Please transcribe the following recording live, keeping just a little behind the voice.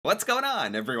What's going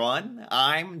on, everyone?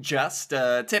 I'm just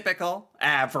a typical,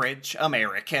 average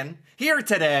American here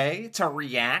today to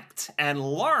react and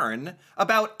learn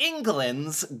about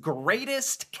England's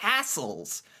greatest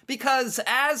castles. Because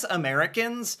as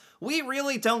Americans, we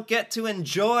really don't get to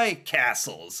enjoy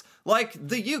castles. Like,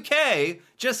 the UK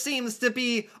just seems to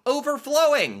be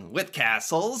overflowing with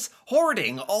castles,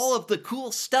 hoarding all of the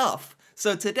cool stuff.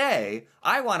 So today,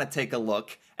 I want to take a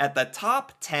look at the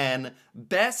top 10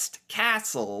 best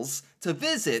castles to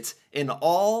visit in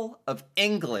all of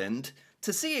England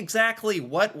to see exactly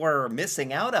what we're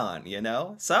missing out on, you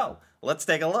know? So, let's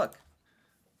take a look.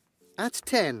 At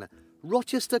 10,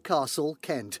 Rochester Castle,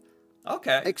 Kent.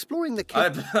 Okay. Exploring the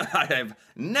Kent... I've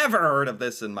never heard of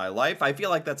this in my life. I feel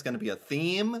like that's going to be a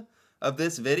theme of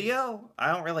this video.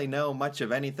 I don't really know much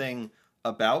of anything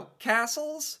about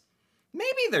castles.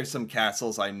 Maybe there's some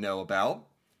castles I know about.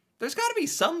 There's got to be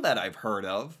some that I've heard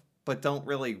of, but don't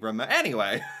really remember.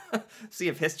 Anyway, see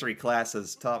if history class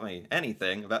has taught me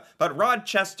anything about. But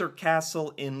Rochester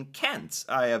Castle in Kent,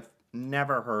 I have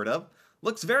never heard of.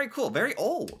 Looks very cool, very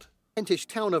old. Kentish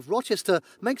town of Rochester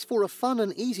makes for a fun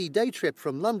and easy day trip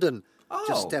from London. Oh.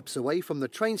 Just steps away from the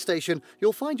train station,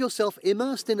 you'll find yourself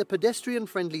immersed in a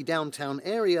pedestrian-friendly downtown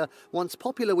area once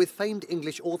popular with famed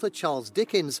English author Charles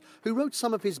Dickens, who wrote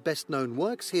some of his best-known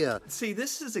works here. See,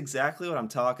 this is exactly what I'm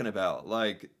talking about.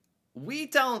 Like, we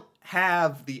don't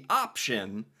have the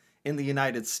option in the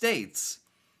United States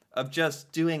of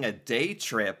just doing a day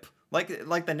trip.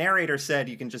 Like the narrator said,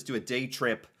 you can just do a day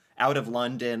trip out of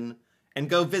London and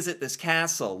go visit this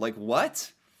castle. Like,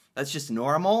 what? That's just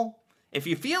normal? If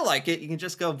you feel like it, you can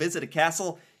just go visit a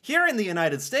castle. Here in the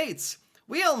United States,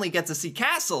 we only get to see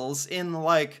castles in,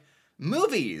 like,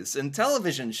 movies and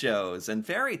television shows and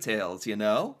fairy tales, you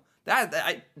know?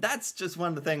 That's just one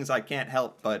of the things I can't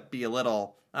help but be a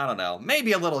little, I don't know,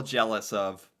 maybe a little jealous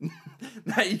of.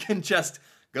 That you can just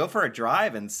go for a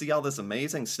drive and see all this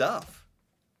amazing stuff.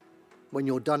 When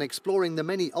you're done exploring the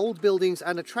many old buildings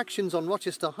and attractions on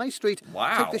Rochester High Street,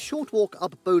 take the short walk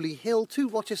up Bowley Hill to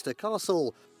Rochester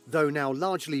Castle. Though now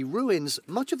largely ruins,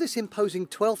 much of this imposing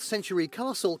 12th century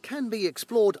castle can be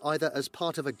explored either as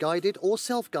part of a guided or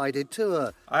self-guided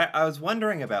tour. I was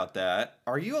wondering about that.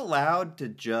 Are you allowed to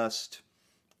just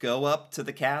go up to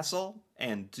the castle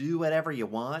and do whatever you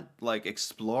want? Like,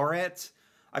 explore it?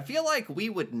 I feel like we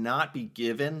would not be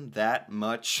given that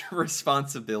much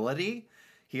responsibility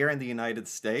here in the United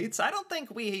States. I don't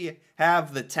think we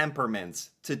have the temperament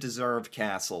to deserve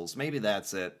castles. Maybe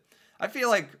that's it. I feel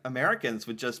like Americans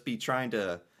would just be trying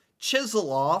to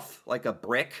chisel off like a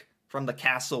brick from the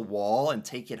castle wall and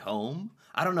take it home.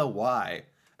 I don't know why.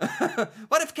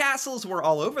 But if castles were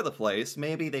all over the place,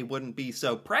 maybe they wouldn't be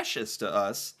so precious to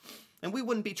us, and we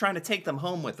wouldn't be trying to take them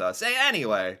home with us.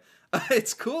 Anyway,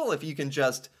 it's cool if you can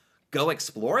just go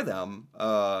explore them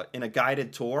in a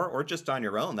guided tour or just on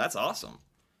your own. That's awesome.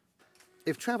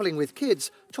 If travelling with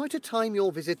kids, try to time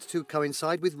your visit to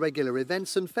coincide with regular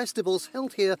events and festivals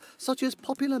held here, such as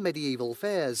popular medieval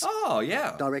fairs. Oh,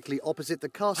 yeah. Directly opposite the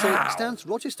castle stands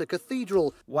Rochester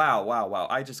Cathedral. Wow.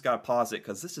 I just gotta pause it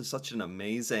because this is such an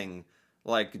amazing,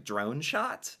 like, drone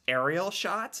shot, aerial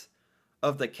shot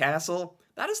of the castle.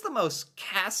 That is the most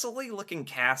castle-y looking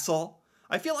castle.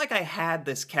 I feel like I had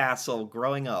this castle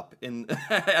growing up in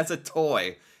as a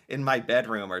toy in my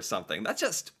bedroom or something. That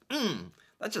just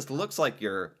looks like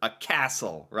you're a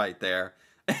castle right there.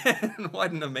 And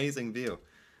what an amazing view.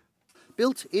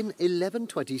 Built in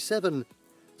 1127.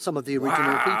 Some of the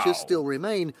original features still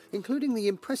remain, including the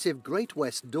impressive Great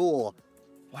West Door.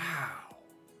 Wow.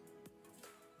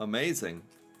 Amazing.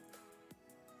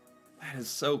 That is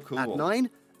so cool. At 9,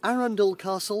 Arundel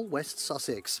Castle, West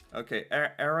Sussex. Okay,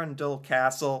 Arundel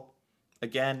Castle.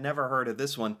 Again, never heard of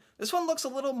this one. This one looks a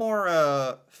little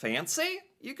more fancy,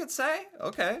 you could say.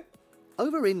 Okay.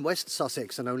 Over in West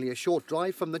Sussex, and only a short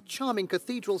drive from the charming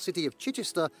cathedral city of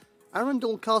Chichester,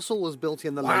 Arundel Castle was built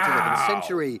in the late 11th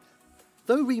century.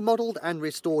 Though remodelled and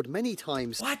restored many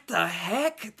times... What the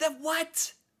heck?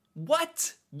 What?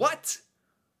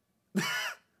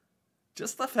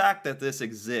 Just the fact that this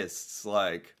exists,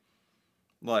 like,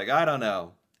 I don't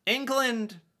know.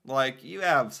 England, like, you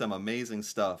have some amazing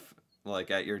stuff, like,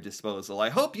 at your disposal. I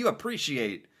hope you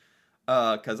appreciate,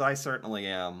 because I certainly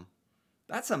am.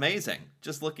 That's amazing,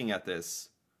 just looking at this.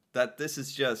 That this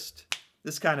is just,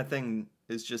 this kind of thing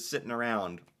is just sitting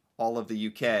around all of the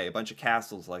UK, a bunch of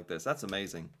castles like this. That's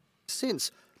amazing.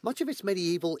 Since much of its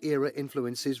medieval era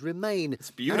influences remain. It's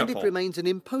beautiful. And it remains an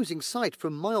imposing sight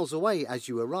from miles away as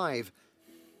you arrive.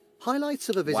 Highlights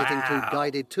of a visit include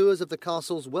guided tours of the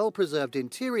castle's well-preserved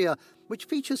interior, which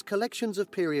features collections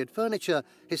of period furniture,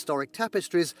 historic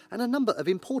tapestries, and a number of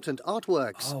important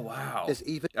artworks. Oh, wow. There's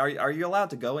even... Are you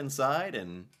allowed to go inside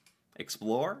and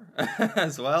explore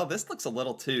as well? This looks a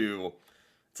little too...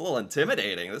 It's a little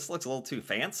intimidating. This looks a little too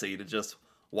fancy to just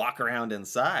walk around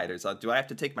inside. Do I have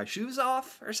to take my shoes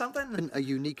off or something? A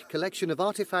unique collection of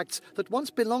artifacts that once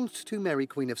belonged to Mary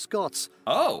Queen of Scots.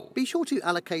 Oh! Be sure to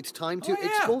allocate time to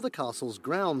explore the castle's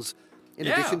grounds. In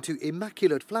addition to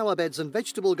immaculate flower beds and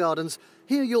vegetable gardens,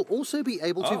 here you'll also be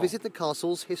able to visit the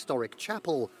castle's historic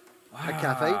chapel. Wow. A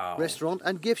cafe, restaurant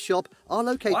and gift shop are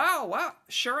located... Wow.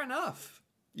 Sure enough.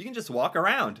 You can just walk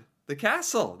around the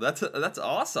castle. That's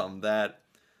awesome that,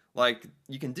 like,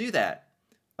 you can do that.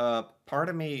 Part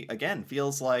of me, again,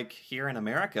 feels like here in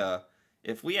America,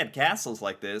 if we had castles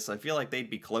like this, I feel like they'd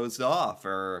be closed off,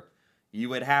 or you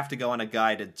would have to go on a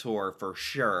guided tour for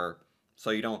sure,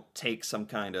 so you don't take some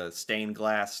kind of stained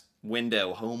glass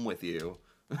window home with you.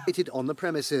 on the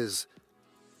premises.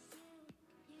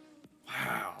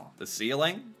 Wow. The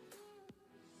ceiling?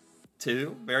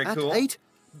 Too? Very cool. At 8,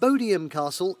 Bodiam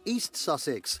Castle, East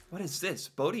Sussex. What is this?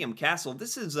 Bodiam Castle?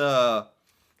 This is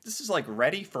like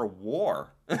ready for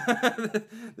war.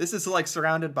 This is like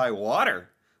surrounded by water.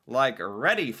 Like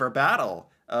ready for battle.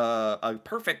 A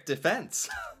perfect defense.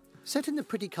 Set in the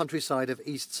pretty countryside of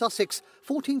East Sussex,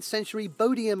 14th century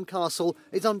Bodiam Castle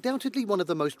is undoubtedly one of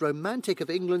the most romantic of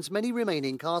England's many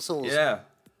remaining castles. Yeah.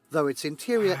 Though its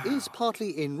interior is partly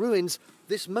in ruins,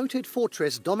 this moated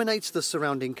fortress dominates the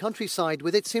surrounding countryside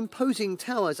with its imposing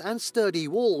towers and sturdy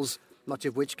walls, much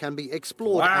of which can be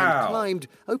explored and climbed,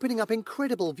 opening up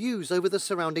incredible views over the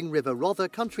surrounding River Rother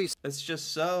countryside. It's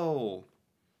just so...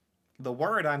 The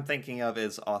word I'm thinking of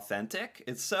is authentic.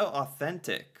 It's so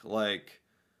authentic. Like,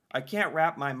 I can't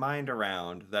wrap my mind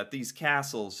around that these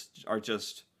castles are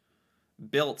just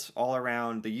built all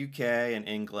around the UK and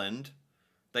England.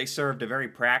 They served a very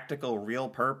practical, real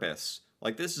purpose.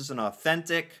 Like, this is an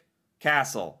authentic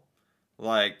castle.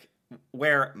 Like,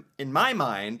 where, in my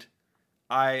mind...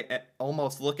 I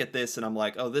almost look at this and I'm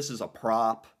like, oh, this is a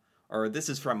prop, or this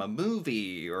is from a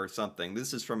movie or something.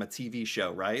 This is from a TV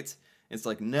show, right? It's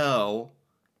like, no,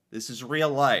 this is real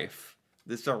life.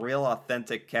 This is a real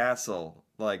authentic castle.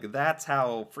 Like, that's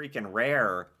how freaking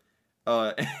rare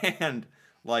and,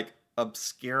 like,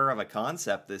 obscure of a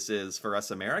concept this is for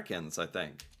us Americans, I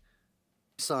think.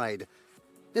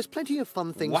 There's plenty of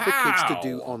fun things for kids to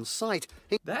do on site.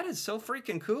 That is so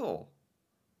freaking cool.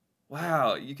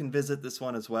 Wow, you can visit this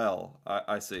one as well,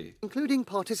 I see. Including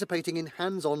participating in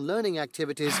hands-on learning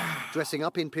activities, dressing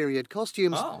up in period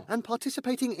costumes, and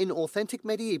participating in authentic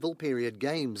medieval period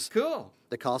games. Cool.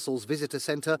 The castle's visitor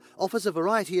centre offers a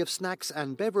variety of snacks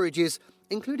and beverages,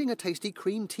 including a tasty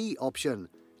cream tea option.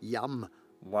 Yum.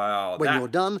 Wow. When you're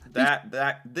done...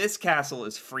 This castle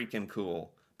is freaking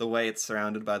cool. The way it's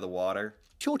surrounded by the water.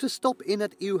 Sure to stop in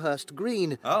at Ewhurst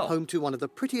Green, home to one of the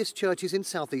prettiest churches in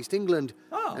southeast England.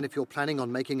 And if you're planning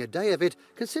on making a day of it,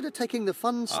 consider taking the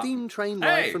fun steam train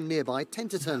ride from nearby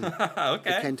Tenterton. The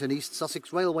Kent and East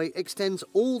Sussex Railway extends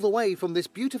all the way from this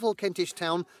beautiful Kentish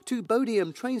town to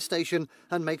Bodiam train station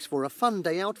and makes for a fun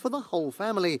day out for the whole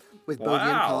family, with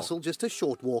Bodiam Castle just a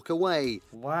short walk away.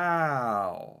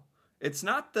 Wow. It's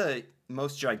not the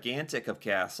most gigantic of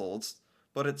castles,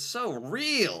 but it's so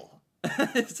real.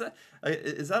 Is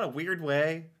that a weird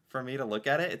way for me to look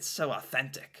at it? It's so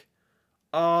authentic.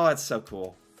 Oh, it's so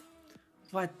cool.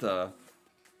 What the?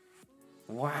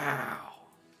 Wow.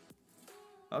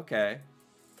 Okay.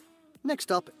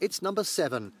 Next up, it's number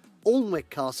 7, Alnwick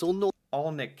Castle,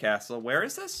 Alnwick Castle. Where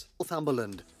is this?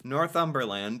 Northumberland.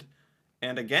 Northumberland.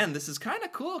 And again, this is kind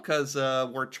of cool because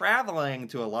we're traveling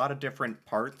to a lot of different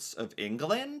parts of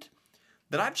England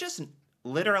that I've just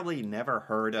literally never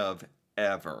heard of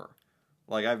ever.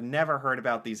 Like, I've never heard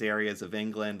about these areas of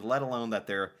England, let alone that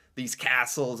they're these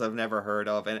castles I've never heard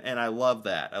of. And I love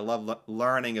that. I love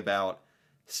learning about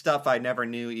stuff I never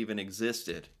knew even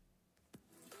existed.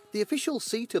 The official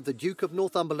seat of the Duke of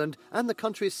Northumberland and the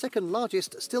country's second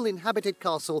largest still inhabited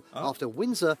castle after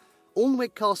Windsor,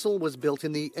 Alnwick Castle was built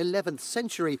in the 11th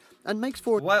century and makes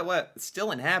for... What?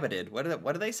 Still inhabited? What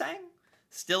are they saying?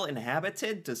 Still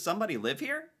inhabited? Does somebody live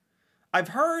here? I've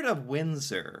heard of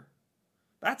Windsor.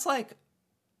 That's like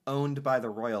owned by the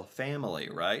royal family,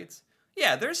 right?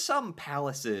 Yeah, there's some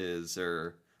palaces,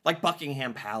 or like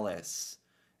Buckingham Palace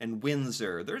and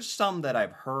Windsor. There's some that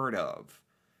I've heard of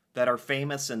that are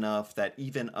famous enough that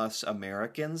even us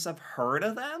Americans have heard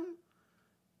of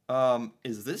them.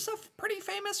 Is this a pretty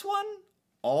famous one?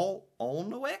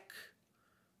 Alnwick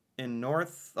in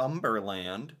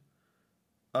Northumberland.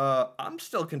 I'm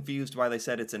still confused why they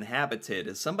said it's inhabited.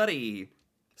 Is somebody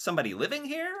living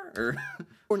here? Or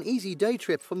For an easy day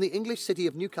trip from the English city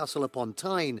of Newcastle upon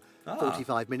Tyne,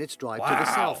 45 minutes drive to the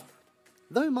south.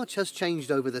 Though much has changed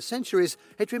over the centuries,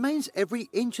 it remains every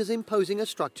inch as imposing a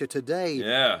structure today.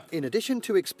 Yeah. In addition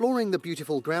to exploring the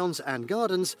beautiful grounds and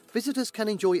gardens, visitors can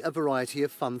enjoy a variety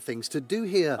of fun things to do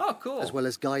here. Oh, cool. As well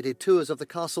as guided tours of the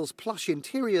castle's plush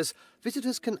interiors,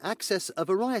 visitors can access a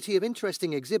variety of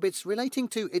interesting exhibits relating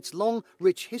to its long,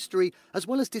 rich history, as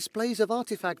well as displays of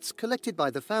artifacts collected by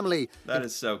the family. That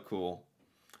is so cool.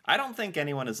 I don't think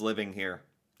anyone is living here,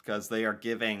 because they are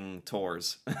giving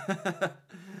tours.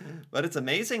 But it's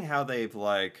amazing how they've,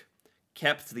 like,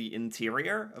 kept the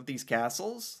interior of these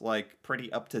castles, like,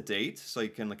 pretty up to date, so you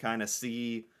can kind of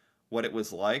see what it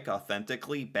was like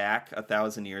authentically back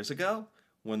 1,000 years ago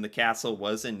when the castle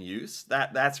was in use.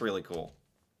 That's really cool.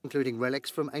 Including relics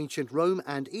from ancient Rome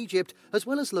and Egypt, as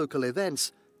well as local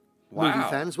events. Wow. Movie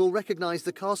fans will recognise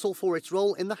the castle for its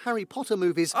role in the Harry Potter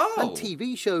movies and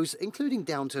TV shows, including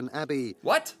Downton Abbey.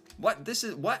 What? What? This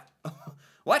is what?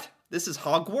 What? This is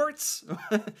Hogwarts?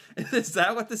 Is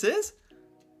that what this is?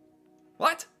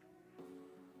 What?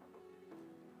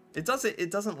 It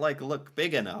doesn't like look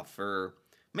big enough, or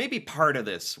maybe part of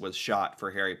this was shot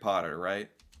for Harry Potter, right?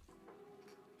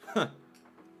 Huh.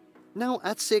 Now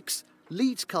at 6,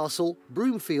 Leeds Castle,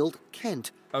 Broomfield,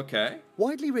 Kent. Okay.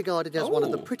 Widely regarded as one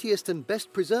of the prettiest and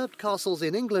best preserved castles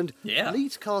in England,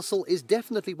 Leeds Castle is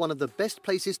definitely one of the best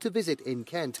places to visit in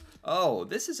Kent. Oh,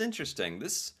 this is interesting.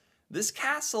 This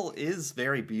castle is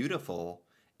very beautiful.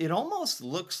 It almost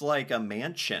looks like a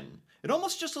mansion. It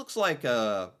almost just looks like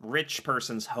a rich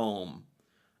person's home.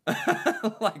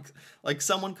 like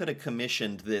someone could have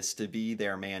commissioned this to be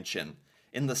their mansion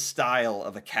in the style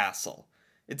of a castle.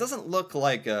 It doesn't look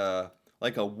like a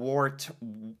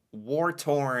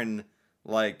war-torn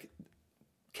like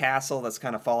castle that's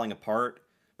kind of falling apart.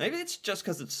 Maybe it's just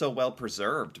because it's so well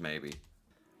preserved, maybe.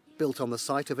 Built on the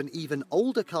site of an even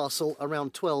older castle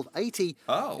around 1280,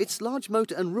 its large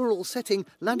moat and rural setting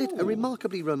landed a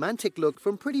remarkably romantic look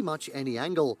from pretty much any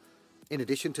angle. In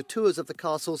addition to tours of the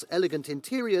castle's elegant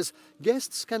interiors,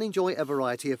 guests can enjoy a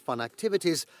variety of fun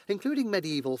activities, including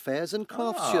medieval fairs and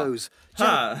crafts shows.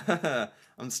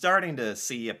 I'm starting to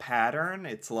see a pattern.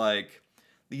 It's like,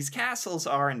 these castles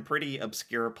are in pretty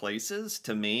obscure places,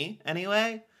 to me,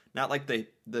 anyway. Not like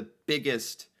the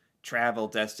biggest travel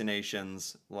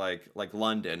destinations like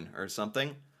London or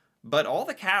something. But all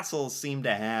the castles seem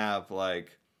to have,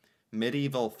 like,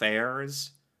 medieval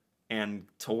fairs and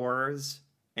tours,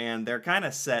 and they're kind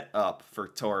of set up for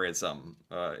tourism,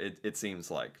 it seems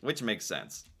like, which makes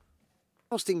sense.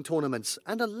 Jousting tournaments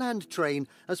and a land train,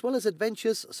 as well as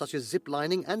adventures such as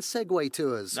ziplining and Segway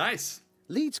tours. Nice.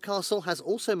 Leeds Castle has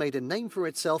also made a name for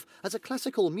itself as a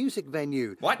classical music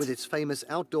venue, with its famous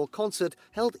outdoor concert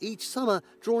held each summer,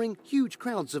 drawing huge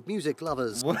crowds of music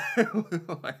lovers. What?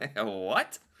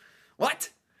 What?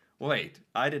 Wait,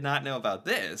 I did not know about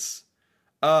this.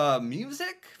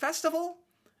 Music festival?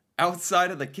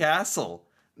 Outside of the castle.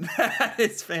 That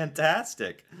is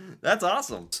fantastic. That's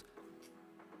awesome.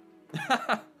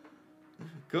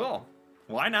 Cool.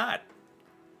 Why not?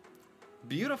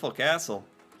 Beautiful castle.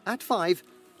 At 5,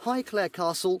 Highclere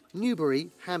Castle,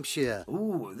 Newbury, Hampshire.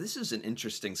 Ooh, this is an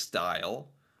interesting style.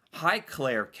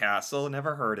 Highclere Castle,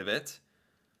 never heard of it.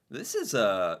 This is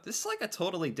like a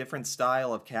totally different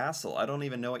style of castle. I don't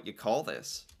even know what you call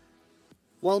this.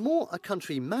 While more a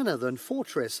country manor than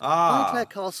fortress, Highclere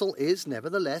Castle is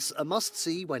nevertheless a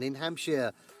must-see when in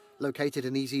Hampshire. Located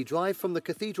an easy drive from the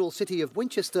cathedral city of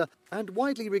Winchester and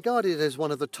widely regarded as one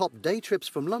of the top day trips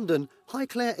from London,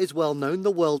 Highclere is well known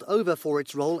the world over for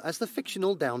its role as the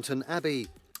fictional Downton Abbey.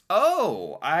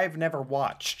 Oh, I've never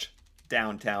watched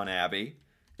Downton Abbey.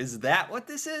 Is that what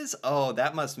this is? Oh,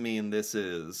 that must mean this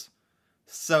is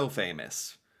so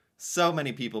famous. So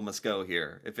many people must go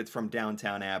here if it's from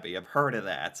Downton Abbey. I've heard of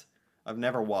that. I've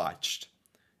never watched.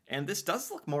 And this does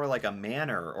look more like a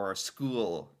manor or a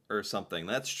school or something.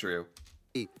 That's true.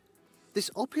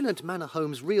 This opulent manor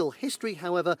home's real history,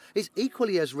 however, is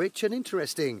equally as rich and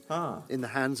interesting. In the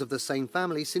hands of the same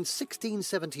family since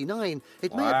 1679,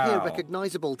 it may appear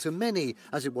recognisable to many,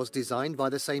 as it was designed by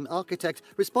the same architect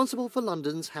responsible for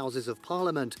London's Houses of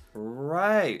Parliament.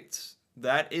 Right.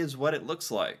 That is what it looks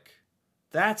like.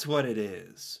 That's what it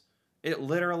is. It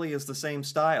literally is the same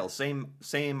style,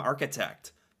 same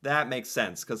architect. That makes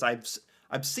sense, because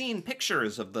I've seen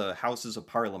pictures of the Houses of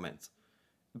Parliament.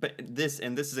 But this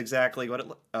is exactly what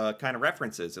it kind of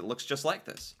references. It looks just like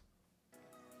this.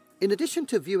 In addition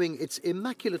to viewing its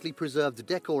immaculately preserved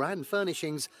decor and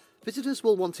furnishings, visitors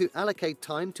will want to allocate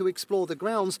time to explore the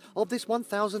grounds of this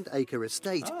 1,000-acre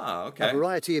estate. Oh, okay. A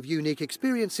variety of unique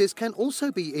experiences can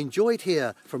also be enjoyed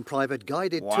here, from private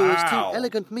guided tours to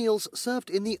elegant meals served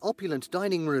in the opulent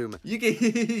dining room.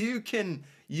 You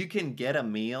can get a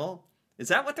meal. Is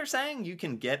that what they're saying? You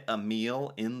can get a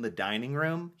meal in the dining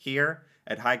room here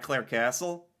at Highclere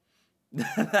Castle?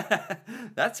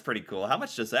 That's pretty cool. How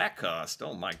much does that cost?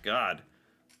 Oh my god.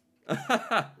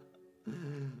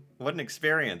 What an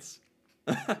experience.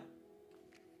 And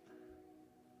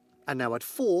now at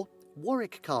 4,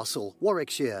 Warwick Castle,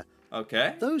 Warwickshire.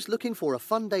 Okay. Those looking for a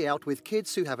fun day out with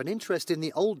kids who have an interest in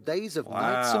the old days of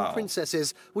knights and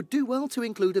princesses would do well to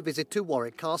include a visit to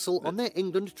Warwick Castle on their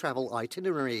England travel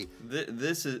itinerary.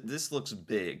 This looks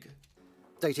big.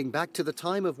 Dating back to the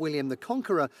time of William the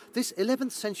Conqueror, this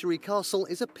 11th century castle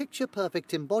is a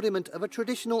picture-perfect embodiment of a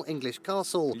traditional English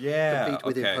castle, complete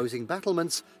with imposing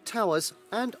battlements, towers,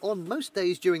 and on most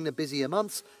days during the busier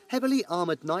months, heavily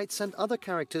armoured knights and other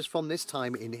characters from this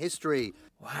time in history.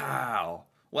 Wow.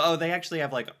 Well, they actually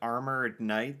have like armored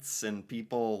knights and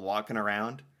people walking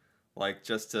around, like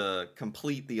just to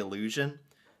complete the illusion.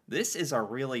 This is a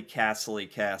really castle-y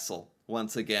castle,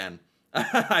 once again.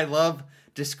 I love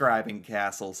describing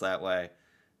castles that way.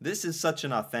 This is such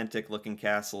an authentic looking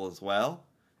castle as well.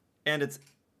 And it's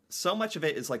so much of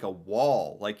it is like a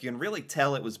wall. Like you can really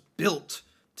tell it was built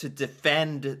to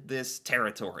defend this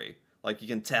territory. Like you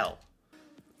can tell.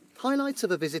 Highlights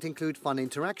of a visit include fun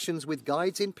interactions with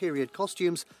guides in period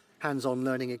costumes, hands-on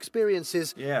learning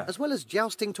experiences, as well as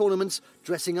jousting tournaments,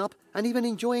 dressing up, and even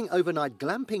enjoying overnight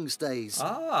glamping stays.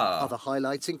 Other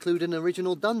highlights include an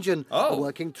original dungeon, a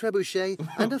working trebuchet,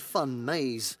 and a fun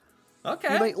maze.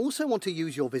 You may also want to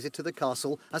use your visit to the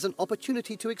castle as an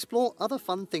opportunity to explore other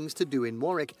fun things to do in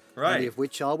Warwick, many of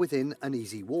which are within an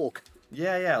easy walk.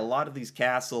 Yeah, a lot of these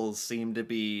castles seem to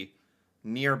be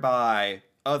nearby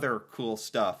other cool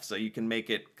stuff, so you can make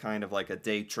it kind of like a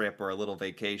day trip or a little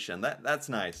vacation. That's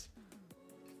nice.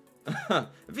 It'd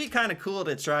be kind of cool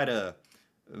to try to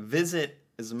visit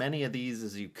as many of these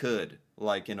as you could,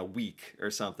 like in a week or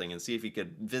something, and see if you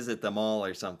could visit them all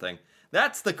or something.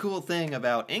 That's the cool thing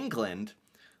about England.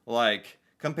 Like,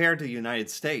 compared to the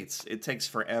United States, it takes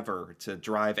forever to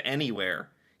drive anywhere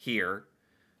here.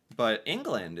 But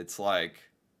England, it's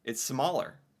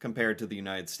smaller compared to the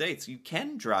United States. You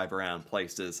can drive around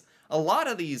places. A lot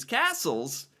of these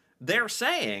castles, they're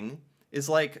saying, is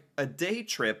like a day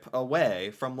trip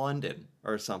away from London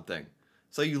or something.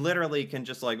 So you literally can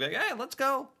just like, hey, let's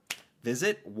go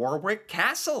visit Warwick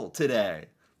Castle today.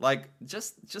 Like,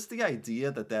 just the idea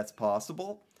that that's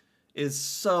possible is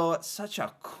such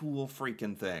a cool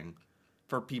freaking thing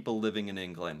for people living in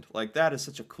England. Like, that is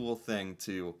such a cool thing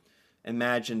to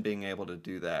imagine being able to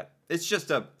do that. It's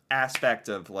just a aspect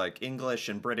of, like, English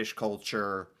and British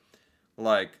culture,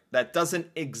 like, that doesn't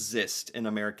exist in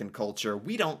American culture.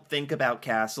 We don't think about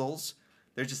castles.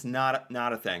 They're just not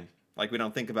a thing. Like, we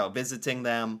don't think about visiting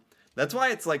them. That's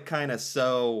why it's, like, kind of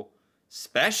so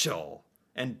special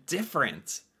and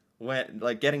different when,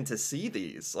 like, getting to see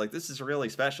these. Like, this is really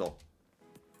special.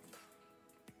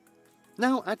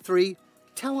 Now at 3,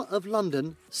 Tower of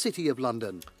London, City of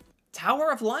London. Tower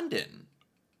of London?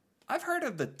 I've heard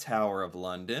of the Tower of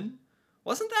London.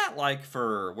 Wasn't that, like,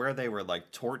 for where they were,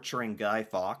 like, torturing Guy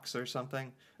Fawkes or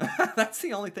something? That's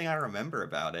the only thing I remember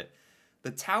about it.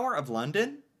 The Tower of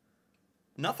London?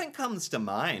 Nothing comes to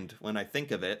mind when I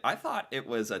think of it. I thought it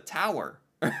was a tower.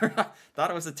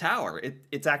 Thought it was a tower.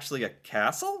 It's actually a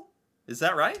castle? Is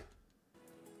that right?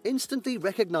 Instantly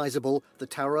recognisable, the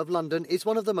Tower of London is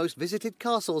one of the most visited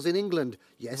castles in England.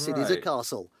 Yes, it is a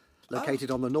castle. Located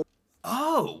on the north...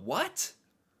 Oh, what?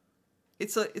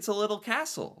 It's a little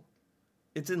castle.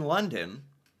 It's in London.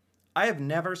 I have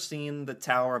never seen the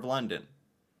Tower of London.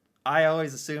 I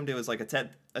always assumed it was like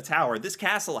a tower. This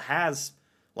castle has,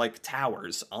 like,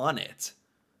 towers on it.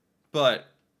 But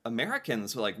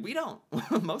Americans, like, we don't...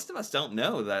 most of us don't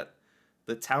know that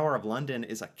the Tower of London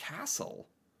is a castle.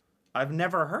 I've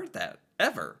never heard that,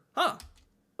 ever. Huh.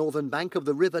 Northern bank of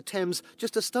the River Thames,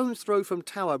 just a stone's throw from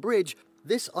Tower Bridge,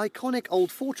 this iconic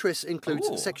old fortress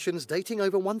includes sections dating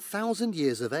over 1,000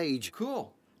 years of age.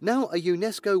 Cool. Now a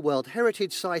UNESCO World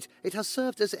Heritage Site, it has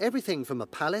served as everything from a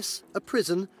palace, a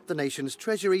prison, the nation's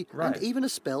treasury, and even a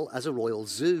spell as a royal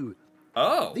zoo.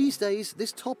 These days,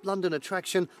 this top London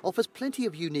attraction offers plenty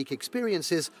of unique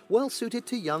experiences, well suited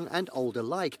to young and old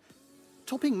alike.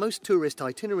 Topping most tourist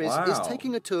itineraries is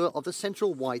taking a tour of the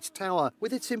central White Tower,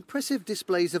 with its impressive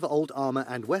displays of old armour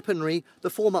and weaponry, the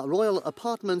former royal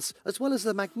apartments, as well as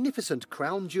the magnificent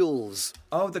crown jewels.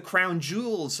 Oh, the crown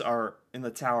jewels are in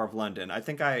the Tower of London. I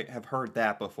think I have heard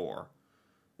that before.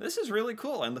 This is really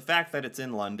cool, and the fact that it's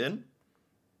in London,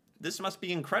 this must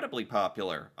be incredibly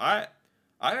popular. I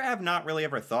have not really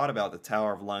ever thought about the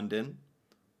Tower of London,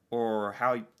 or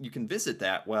how you can visit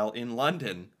that while in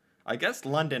London. I guess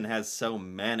London has so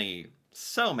many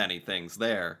things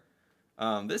there.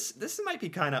 This might be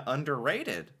kind of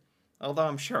underrated, although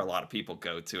I'm sure a lot of people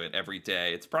go to it every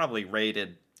day. It's probably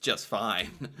rated just fine.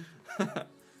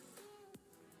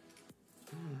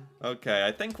 Okay,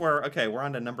 I think we're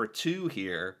on to number 2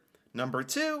 here. Number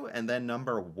 2 and then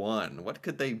number 1. What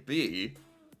could they be?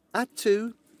 At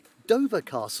 2, Dover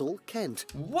Castle, Kent.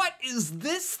 What is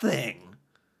this thing?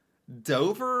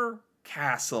 Dover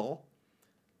Castle,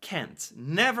 Kent.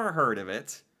 Never heard of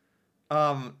it.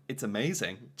 It's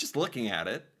amazing. Just looking at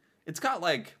it. It's got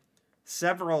like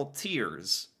several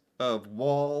tiers of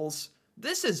walls.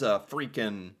 This is a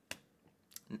freaking...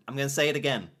 I'm gonna say it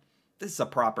again. This is a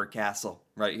proper castle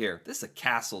right here. This is a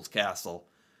castle's castle.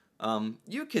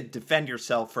 You could defend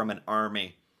yourself from an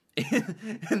army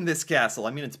in this castle.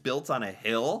 I mean, it's built on a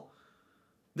hill.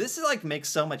 This is like makes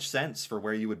so much sense for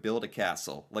where you would build a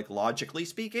castle. Like logically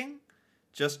speaking,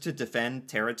 just to defend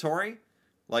territory.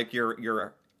 Like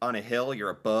you're on a hill, you're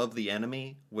above the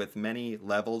enemy with many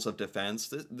levels of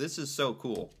defense. This is so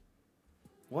cool.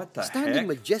 What the heck? Standing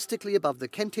majestically above the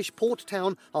Kentish port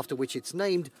town after which it's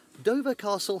named, Dover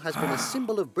Castle has been a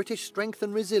symbol of British strength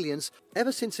and resilience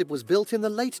ever since it was built in the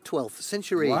late 12th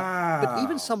century. Wow. But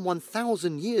even some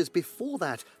 1,000 years before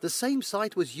that, the same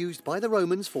site was used by the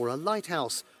Romans for a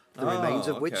lighthouse, the remains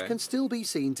of which can still be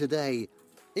seen today.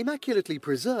 Immaculately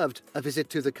preserved, a visit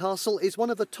to the castle is one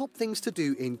of the top things to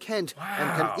do in Kent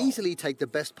and can easily take the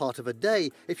best part of a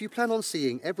day if you plan on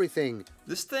seeing everything.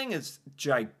 This thing is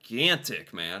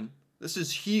gigantic, man. This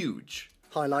is huge.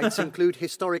 Highlights include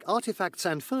historic artifacts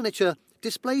and furniture,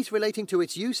 displays relating to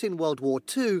its use in World War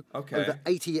II, over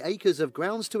 80 acres of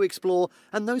grounds to explore,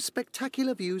 and those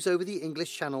spectacular views over the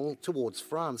English Channel towards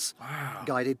France. Wow.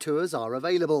 Guided tours are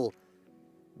available.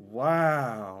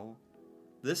 Wow.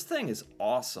 This thing is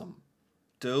awesome.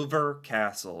 Dover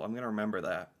Castle. I'm going to remember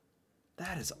that.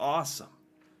 That is awesome.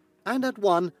 And at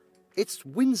 1, it's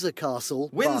Windsor Castle,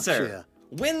 Berkshire.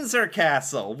 Windsor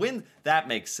Castle. That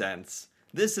makes sense.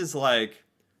 This is like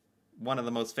one of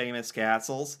the most famous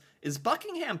castles. Is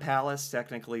Buckingham Palace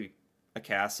technically a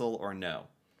castle or no?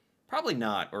 Probably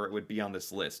not, or it would be on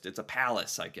this list. It's a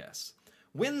palace, I guess.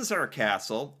 Windsor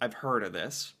Castle. I've heard of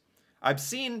this. I've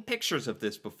seen pictures of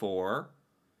this before.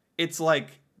 It's like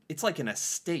an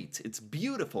estate. It's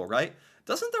beautiful, right?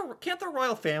 Can't the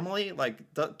royal family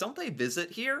don't they visit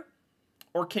here?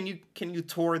 Or can you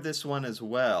tour this one as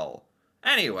well?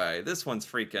 Anyway, this one's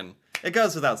freaking. It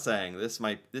goes without saying. This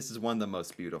is one of the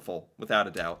most beautiful, without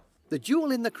a doubt. The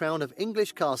jewel in the crown of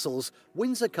English castles,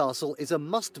 Windsor Castle is a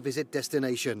must-visit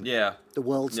destination. Yeah. The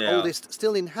world's oldest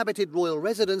still inhabited royal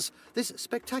residence, this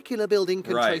spectacular building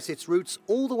can trace its roots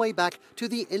all the way back to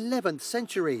the 11th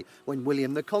century, when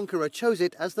William the Conqueror chose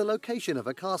it as the location of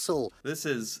a castle. This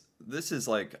is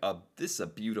a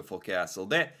beautiful castle.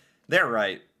 They're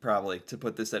right, probably, to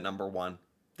put this at number 1.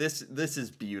 This is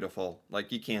beautiful.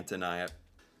 Like, you can't deny it.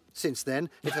 Since then,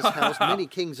 it has housed many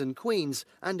kings and queens,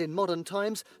 and in modern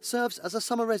times serves as a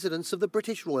summer residence of the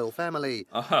British royal family.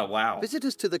 Oh, wow.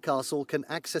 Visitors to the castle can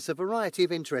access a variety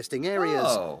of interesting areas.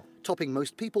 Oh. Topping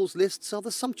most people's lists are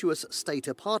the sumptuous state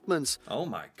apartments. Oh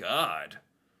my god.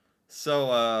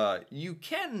 So, you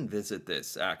can visit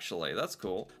this, actually. That's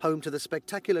cool. Home to the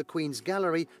spectacular Queen's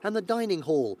Gallery and the dining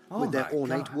hall, with their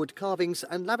ornate wood carvings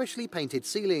and lavishly painted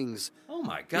ceilings. Oh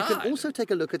my god. You can also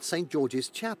take a look at St. George's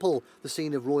Chapel, the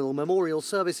scene of royal memorial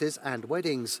services and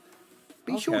weddings.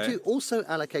 Be sure to also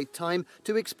allocate time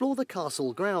to explore the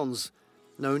castle grounds.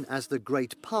 Known as the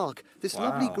Great Park, this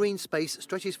lovely green space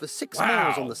stretches for 6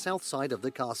 miles on the south side of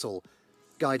the castle.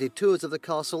 Guided tours of the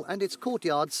castle and its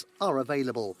courtyards are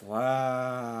available.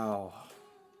 Wow.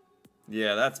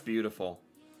 Yeah, that's beautiful.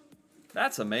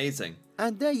 That's amazing.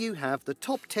 And there you have the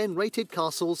top 10 rated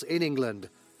castles in England.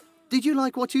 Did you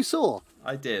like what you saw?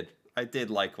 I did. I did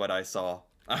like what I saw.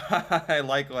 I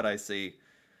like what I see.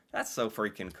 That's so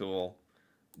freaking cool.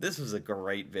 This was a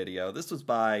great video. This was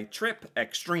by Trip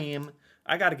Extreme.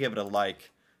 I gotta give it a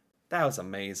like. That was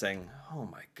amazing. Oh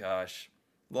my gosh.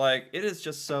 Like, it is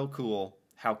just so cool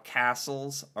how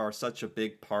castles are such a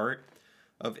big part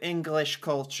of English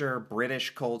culture,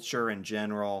 British culture in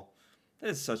general. It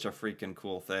is such a freaking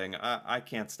cool thing. I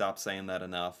can't stop saying that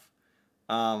enough.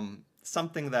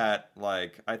 Something that,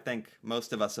 like, I think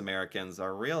most of us Americans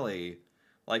are really,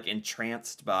 like,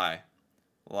 entranced by.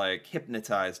 Like,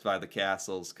 hypnotized by the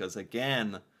castles. Because,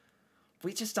 again,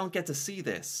 we just don't get to see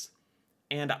this.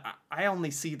 And I only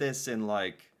see this in,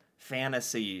 like,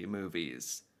 fantasy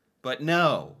movies. But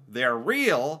no, they're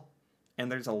real,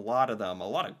 and there's a lot of them, a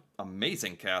lot of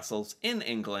amazing castles in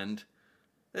England.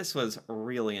 This was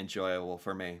really enjoyable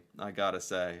for me, I gotta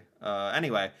say.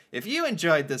 Anyway, if you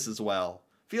enjoyed this as well,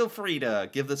 feel free to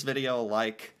give this video a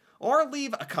like, or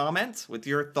leave a comment with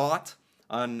your thought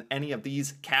on any of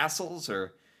these castles,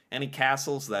 or any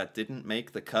castles that didn't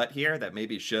make the cut here that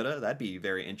maybe shoulda. That'd be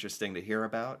very interesting to hear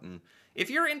about. And if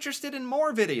you're interested in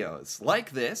more videos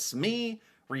like this, me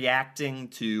reacting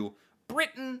to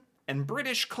Britain and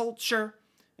British culture,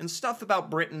 and stuff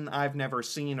about Britain I've never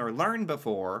seen or learned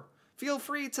before, feel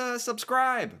free to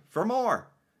subscribe for more.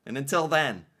 And until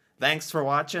then, thanks for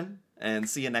watching, and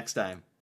see you next time.